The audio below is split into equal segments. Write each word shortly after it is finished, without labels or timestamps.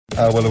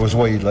Well, it was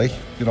wide, like,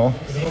 you know.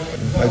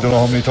 I don't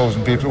know how many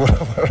thousand people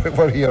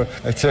were here.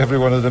 I'd say every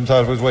one of them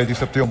thought it was wide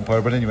except the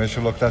umpire. But anyway,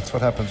 sure, look, that's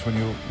what happens when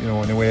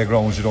when you weigh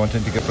grounds, you don't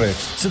tend to get breaks.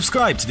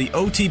 Subscribe to the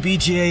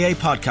OTBGAA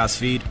podcast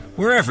feed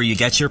wherever you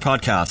get your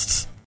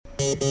podcasts.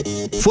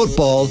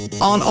 Football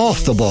on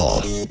Off the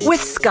Ball.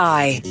 With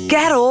Sky,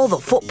 get all the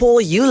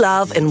football you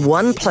love in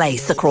one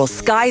place across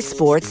Sky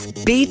Sports,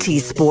 BT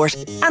Sport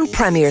and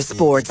Premier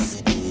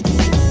Sports.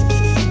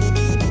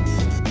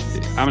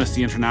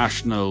 Amnesty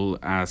International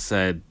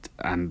said,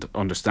 and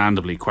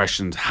understandably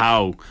questioned,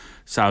 how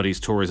Saudi's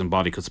tourism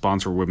body could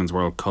sponsor a Women's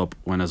World Cup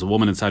when, as a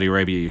woman in Saudi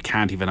Arabia, you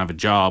can't even have a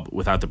job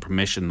without the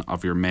permission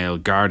of your male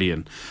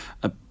guardian.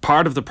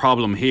 Part of the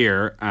problem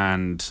here,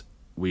 and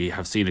we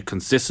have seen it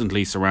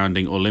consistently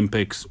surrounding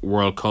Olympics,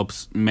 World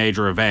Cups,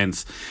 major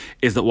events,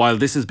 is that while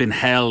this has been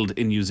held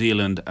in New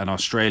Zealand and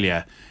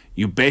Australia,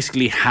 you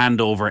basically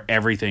hand over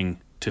everything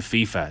to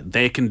FIFA.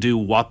 They can do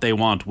what they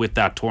want with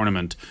that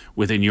tournament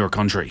within your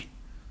country.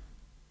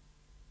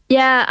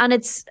 Yeah, and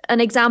it's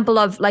an example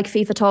of, like,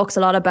 FIFA talks a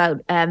lot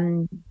about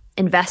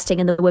investing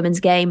in the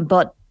women's game,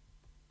 but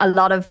a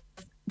lot of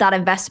that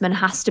investment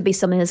has to be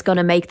something that's going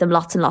to make them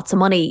lots and lots of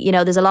money. You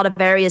know, there's a lot of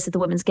areas that the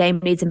women's game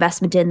needs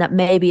investment in that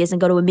maybe isn't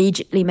going to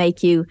immediately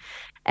make you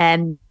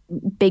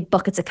big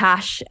buckets of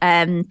cash.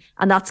 And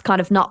that's kind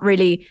of not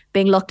really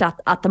being looked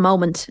at the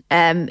moment.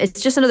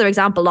 It's just another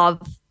example of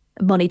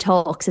money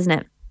talks, isn't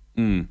it?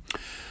 Mm.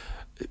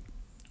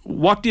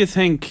 What do you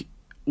think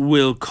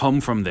will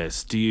come from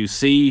this? Do you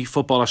see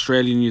Football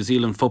Australia, New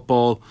Zealand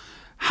football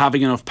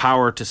having enough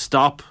power to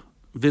stop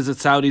Visit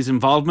Saudi's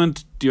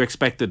involvement? Do you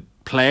expect that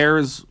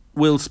players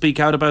will speak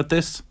out about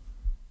this?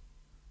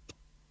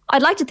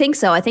 I'd like to think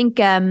so. I think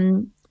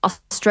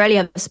Australia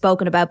have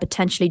spoken about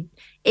potentially,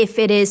 if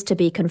it is to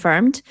be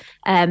confirmed,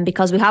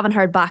 because we haven't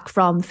heard back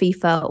from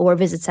FIFA or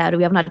Visit Saudi.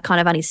 We haven't had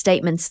kind of any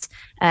statements,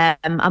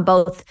 and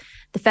both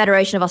the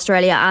Federation of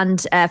Australia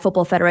and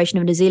Football Federation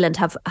of New Zealand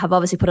have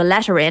obviously put a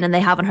letter in, and they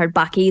haven't heard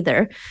back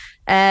either.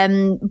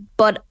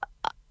 But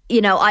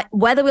you know,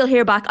 whether we'll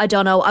hear back, I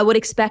don't know. I would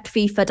expect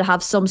FIFA to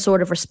have some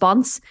sort of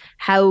response.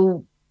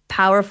 How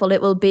powerful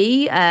it will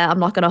be, I'm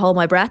not going to hold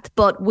my breath,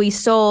 but we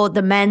saw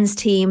the men's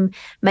team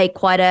make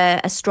quite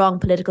a strong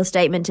political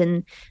statement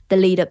in the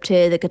lead up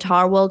to the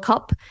Qatar World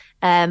Cup,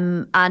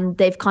 and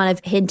they've kind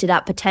of hinted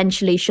at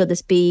potentially, should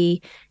this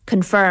be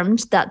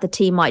confirmed, that the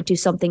team might do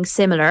something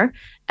similar,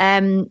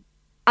 and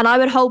I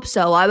would hope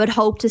so. I would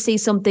hope to see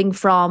something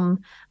from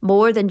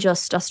more than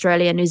just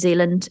Australia and New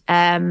Zealand.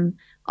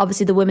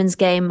 Obviously the women's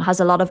game has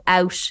a lot of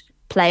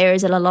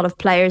players and a lot of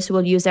players who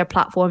will use their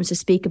platforms to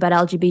speak about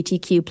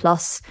LGBTQ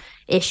plus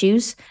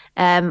issues,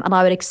 and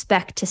I would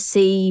expect to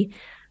see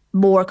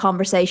more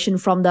conversation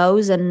from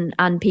those and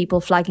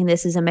people flagging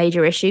this as a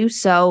major issue.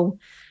 So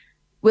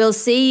we'll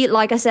see.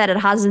 Like I said, it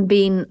hasn't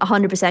been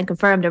 100%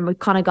 confirmed, and we've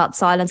kind of got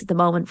silence at the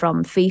moment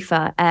from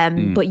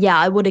FIFA, but yeah,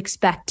 I would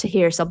expect to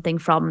hear something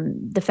from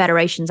the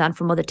federations and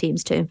from other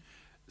teams too.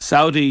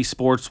 Saudi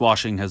sports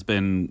washing has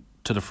been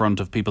to the front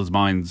of people's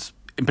minds,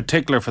 in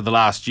particular for the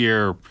last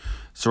year,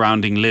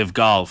 surrounding Live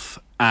Golf,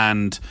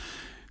 and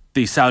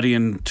the Saudi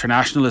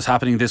International is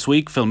happening this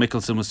week. Phil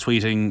Mickelson was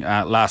tweeting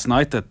last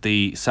night that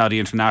the Saudi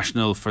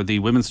International for the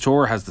Women's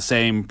Tour has the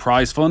same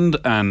prize fund,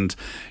 and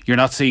you're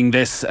not seeing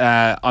this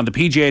on the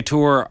PGA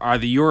Tour or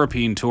the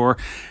European Tour.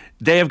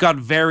 They have got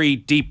very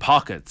deep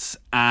pockets,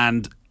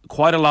 and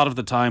quite a lot of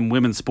the time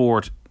women's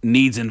sport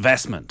needs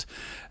investment.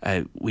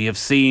 We have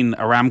seen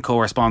Aramco,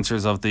 our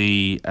sponsors of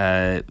the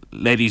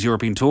Ladies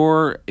European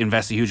Tour,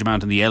 invest a huge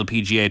amount in the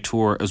LPGA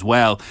Tour as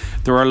well.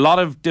 There are a lot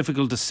of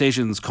difficult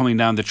decisions coming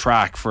down the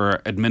track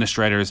for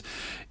administrators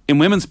in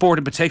women's sport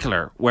in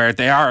particular, where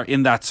they are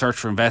in that search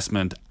for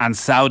investment, and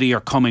Saudi are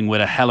coming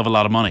with a hell of a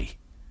lot of money.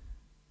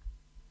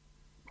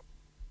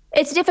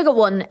 It's a difficult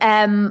one.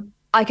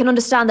 I can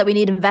understand that we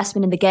need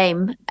investment in the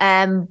game,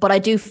 but I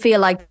do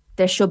feel like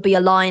there should be a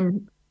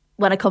line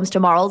when it comes to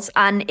morals,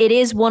 and it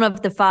is one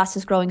of the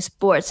fastest growing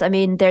sports. I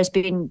mean, there's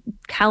been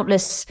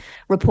countless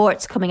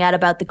reports coming out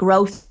about the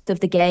growth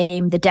of the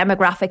game, the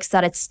demographics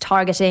that it's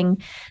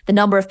targeting, the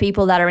number of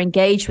people that are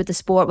engaged with the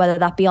sport, whether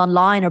that be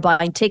online or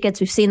buying tickets.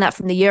 We've seen that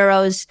from the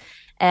Euros.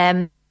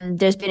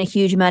 There's been a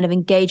huge amount of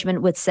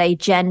engagement with, say,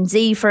 Gen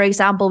Z, for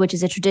example, which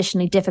is a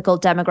traditionally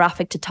difficult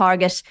demographic to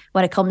target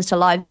when it comes to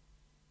live.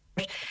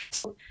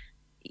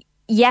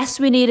 Yes,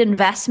 we need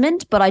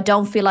investment, but I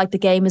don't feel like the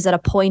game is at a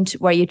point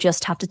where you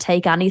just have to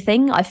take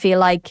anything. I feel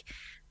like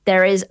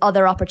there is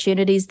other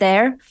opportunities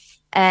there.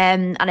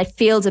 And it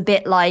feels a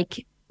bit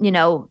like, you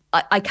know,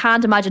 I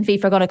can't imagine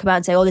FIFA are going to come out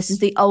and say, oh, this is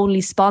the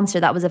only sponsor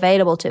that was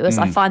available to us.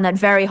 I find that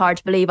very hard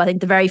to believe. I think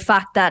the very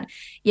fact that,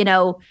 you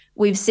know,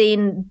 we've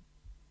seen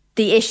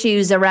the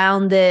issues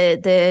around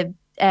the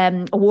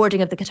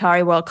awarding of the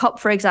Qatari World Cup,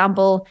 for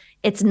example,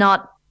 it's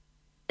not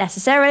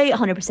necessarily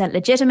 100%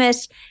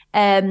 legitimate.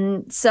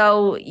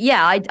 So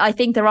yeah, I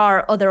think there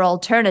are other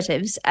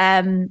alternatives.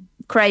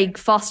 Craig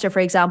Foster, for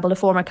example, the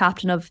former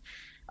captain of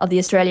the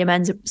Australia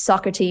men's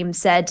soccer team,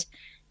 said,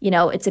 you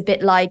know, it's a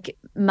bit like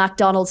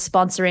McDonald's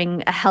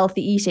sponsoring a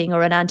healthy eating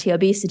or an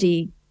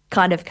anti-obesity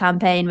kind of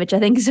campaign, which I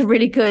think is a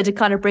really good. It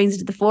kind of brings it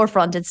to the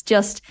forefront.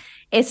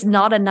 It's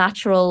not a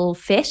natural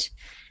fit.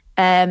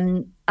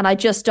 And I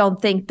just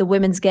don't think the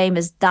women's game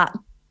is that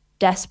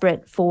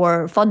desperate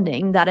for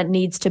funding that it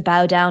needs to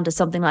bow down to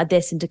something like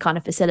this and to kind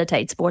of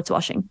facilitate sports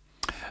washing.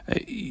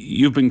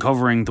 You've been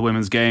covering the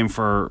women's game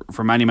for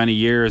many, many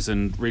years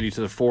and really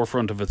to the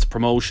forefront of its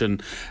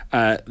promotion.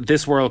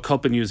 This World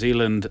Cup in New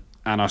Zealand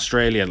and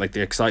Australia, like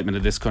the excitement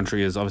of this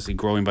country is obviously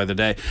growing by the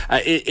day.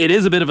 It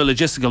is a bit of a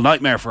logistical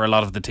nightmare for a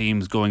lot of the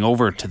teams going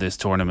over to this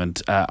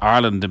tournament.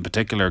 Ireland in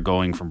particular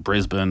going from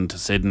Brisbane to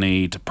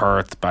Sydney to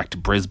Perth back to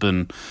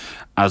Brisbane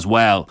as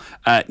well.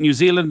 New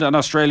Zealand and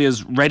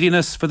Australia's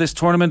readiness for this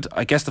tournament,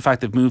 I guess the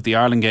fact they've moved the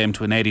Ireland game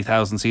to an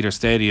 80,000 seater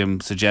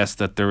stadium suggests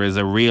that there is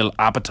a real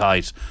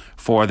appetite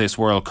for this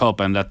World Cup,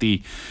 and that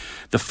the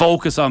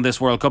focus on this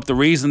World Cup, the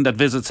reason that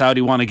Visit Saudi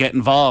want to get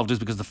involved is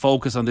because the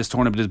focus on this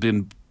tournament has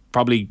been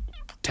probably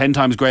 10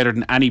 times greater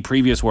than any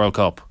previous World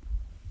Cup.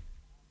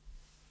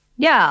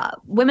 Yeah,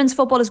 women's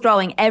football is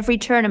growing. Every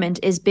tournament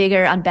is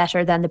bigger and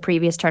better than the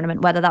previous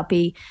tournament, whether that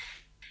be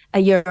a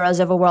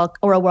Euros of a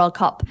World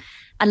Cup.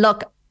 And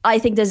look, I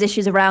think there's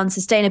issues around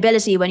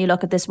sustainability when you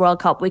look at this World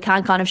Cup. We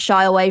can't kind of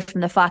shy away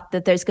from the fact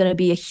that there's going to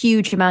be a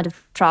huge amount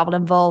of travel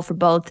involved for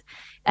both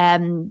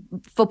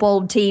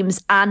football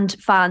teams and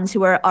fans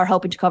who are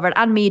hoping to cover it,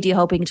 and media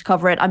hoping to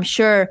cover it.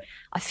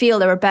 I feel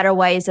there were better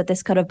ways that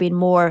this could have been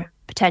more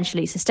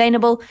potentially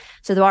sustainable.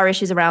 So there are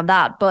issues around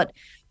that. But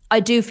I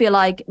do feel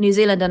like New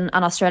Zealand and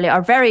Australia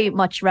are very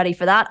much ready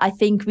for that. I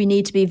think we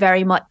need to be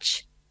very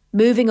much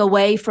moving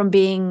away from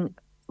being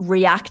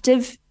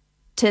reactive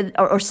to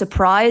or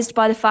surprised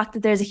by the fact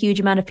that there's a huge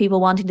amount of people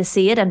wanting to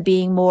see it, and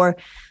being more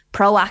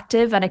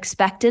proactive and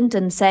expectant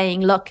and saying,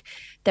 look,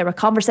 there were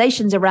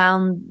conversations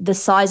around the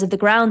size of the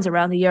grounds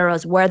around the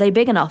Euros. Were they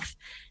big enough?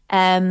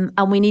 And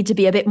we need to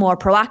be a bit more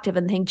proactive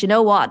and think, you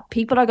know what,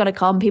 people are going to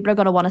come, people are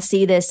going to want to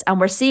see this. And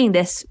we're seeing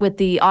this with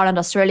the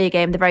Ireland-Australia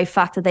game. The very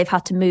fact that they've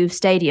had to move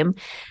stadium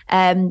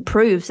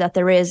proves that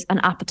there is an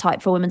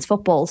appetite for women's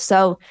football.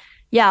 So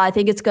yeah, I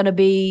think it's going to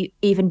be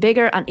even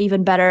bigger and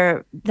even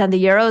better than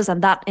the Euros.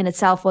 And that in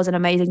itself was an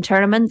amazing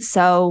tournament.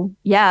 So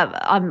yeah,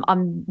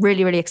 I'm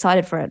really, really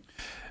excited for it.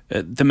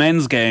 The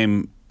men's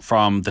game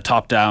from the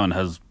top down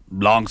has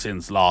long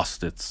since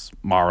lost its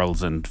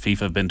morals, and FIFA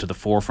have been to the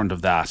forefront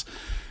of that.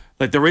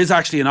 Like, there is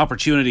actually an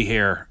opportunity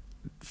here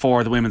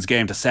for the women's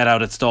game to set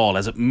out its stall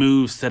as it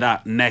moves to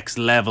that next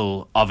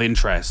level of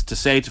interest, to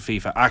say to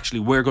FIFA, actually,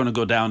 we're going to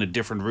go down a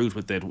different route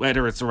with it,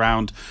 whether it's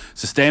around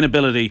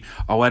sustainability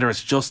or whether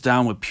it's just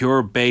down with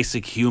pure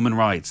basic human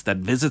rights, that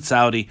Visit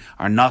Saudi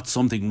are not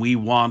something we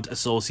want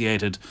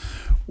associated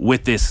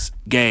with this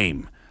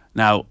game.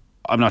 Now,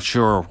 I'm not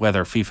sure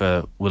whether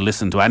FIFA will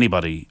listen to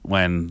anybody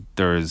when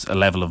there's a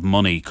level of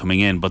money coming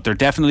in, but there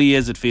definitely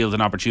is, it feels, an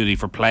opportunity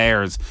for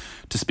players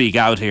to speak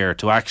out here,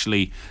 to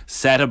actually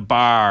set a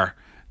bar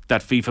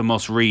that FIFA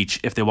must reach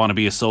if they want to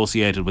be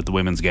associated with the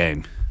women's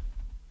game.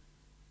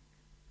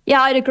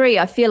 Yeah, I'd agree.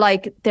 I feel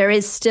like there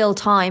is still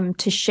time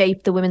to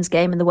shape the women's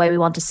game in the way we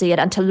want to see it,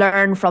 and to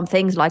learn from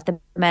things like the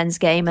men's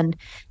game and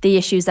the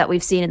issues that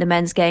we've seen in the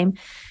men's game.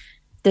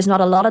 There's not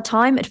a lot of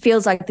time. It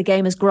feels like the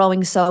game is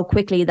growing so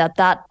quickly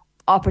that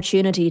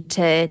opportunity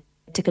to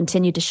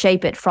continue to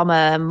shape it from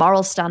a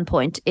moral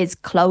standpoint is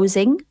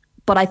closing.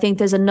 But I think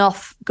there's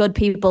enough good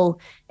people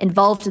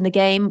involved in the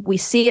game. We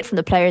see it from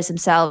the players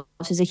themselves.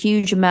 There's a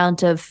huge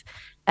amount of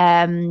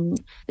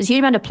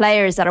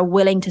players that are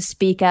willing to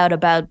speak out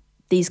about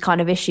these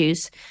kind of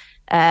issues.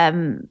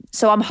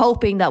 So I'm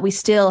hoping that we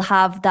still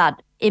have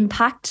that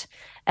impact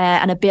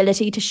and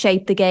ability to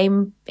shape the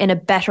game in a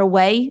better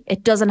way.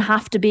 It doesn't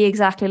have to be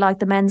exactly like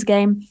the men's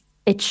game.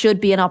 It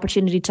should be an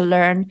opportunity to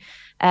learn.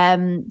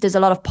 There's a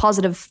lot of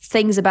positive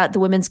things about the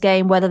women's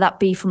game, whether that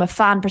be from a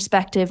fan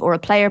perspective or a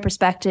player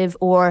perspective,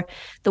 or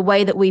the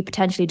way that we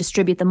potentially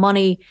distribute the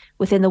money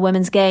within the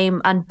women's game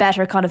and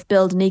better kind of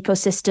build an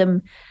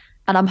ecosystem.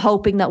 And I'm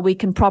hoping that we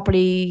can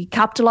properly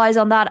capitalize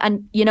on that.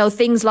 And, you know,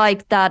 things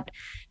like that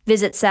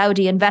Visit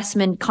Saudi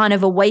investment kind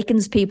of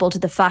awakens people to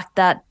the fact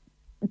that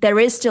there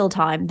is still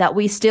time, that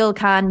we still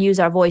can use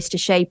our voice to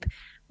shape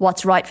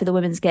what's right for the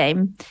women's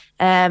game.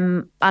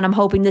 And I'm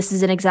hoping this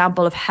is an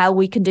example of how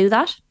we can do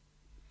that.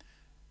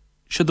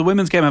 Should the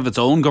women's game have its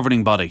own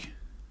governing body?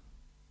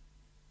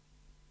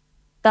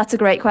 That's a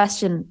great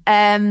question.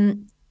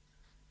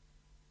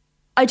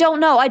 I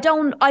don't know. I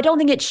don't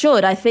think it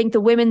should. I think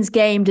the women's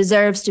game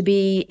deserves to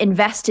be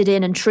invested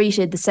in and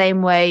treated the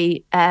same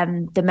way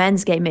the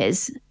men's game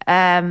is.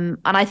 And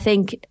I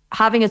think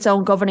having its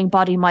own governing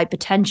body might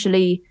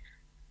potentially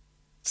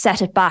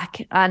set it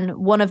back. And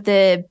one of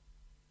the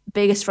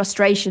biggest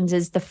frustrations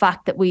is the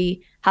fact that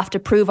we have to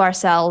prove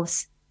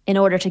ourselves in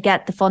order to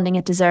get the funding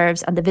it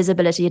deserves and the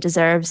visibility it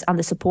deserves and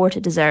the support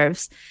it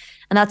deserves.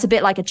 And that's a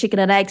bit like a chicken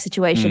and egg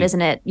situation,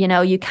 isn't it? You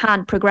know, you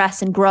can't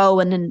progress and grow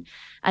and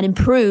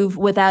improve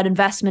without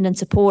investment and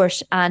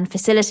support and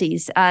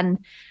facilities.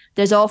 And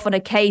there's often a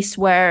case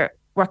where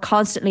we're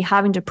constantly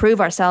having to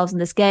prove ourselves in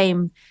this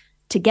game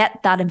to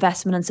get that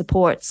investment and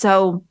support.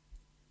 So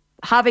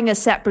having a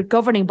separate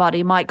governing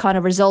body might kind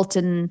of result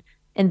in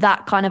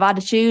that kind of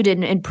attitude,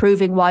 in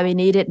proving why we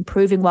need it, and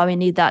proving why we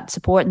need that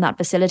support and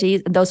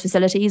those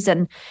facilities.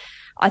 And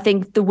I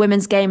think the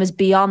women's game is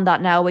beyond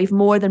that now. We've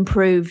more than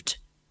proved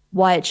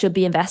why it should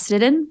be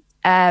invested in.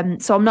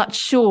 So I'm not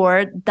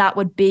sure that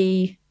would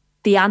be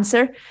the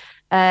answer.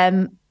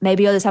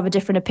 Maybe others have a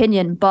different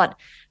opinion, but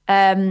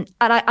and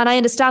I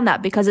understand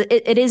that, because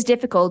it is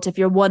difficult if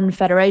you're one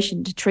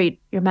federation to treat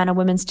your men and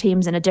women's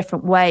teams in a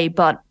different way.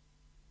 But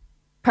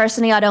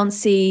personally, I don't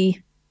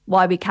see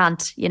why we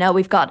can't.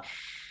 We've got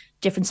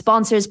different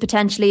sponsors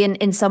potentially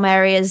in some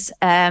areas,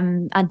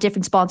 and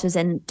different sponsors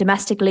in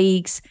domestic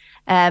leagues,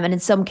 and in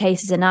some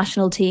cases in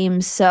national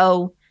teams.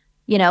 So,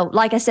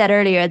 like I said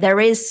earlier, there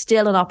is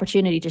still an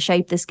opportunity to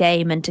shape this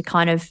game and to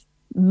kind of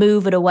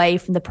move it away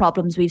from the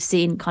problems we've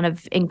seen kind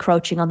of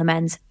encroaching on the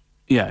men's.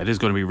 Yeah, it is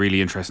going to be really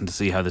interesting to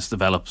see how this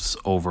develops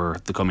over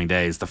the coming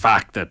days. The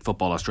fact that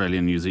Football Australia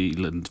and New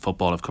Zealand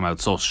Football have come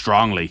out so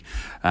strongly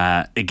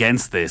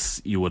against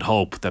this, you would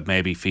hope that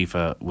maybe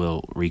FIFA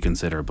will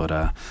reconsider. But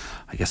I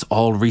guess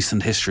all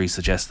recent history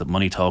suggests that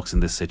money talks in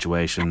this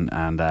situation,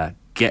 and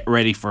get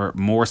ready for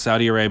more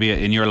Saudi Arabia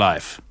in your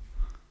life.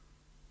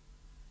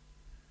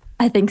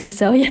 I think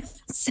so,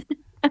 yes.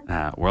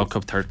 World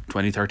Cup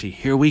 2030,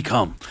 here we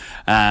come.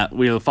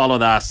 We'll follow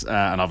that,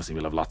 and obviously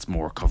we'll have lots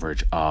more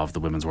coverage of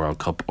the Women's World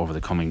Cup over the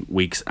coming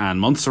weeks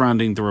and months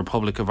surrounding the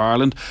Republic of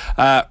Ireland.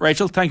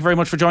 Rachel, thank you very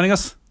much for joining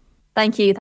us. Thank you.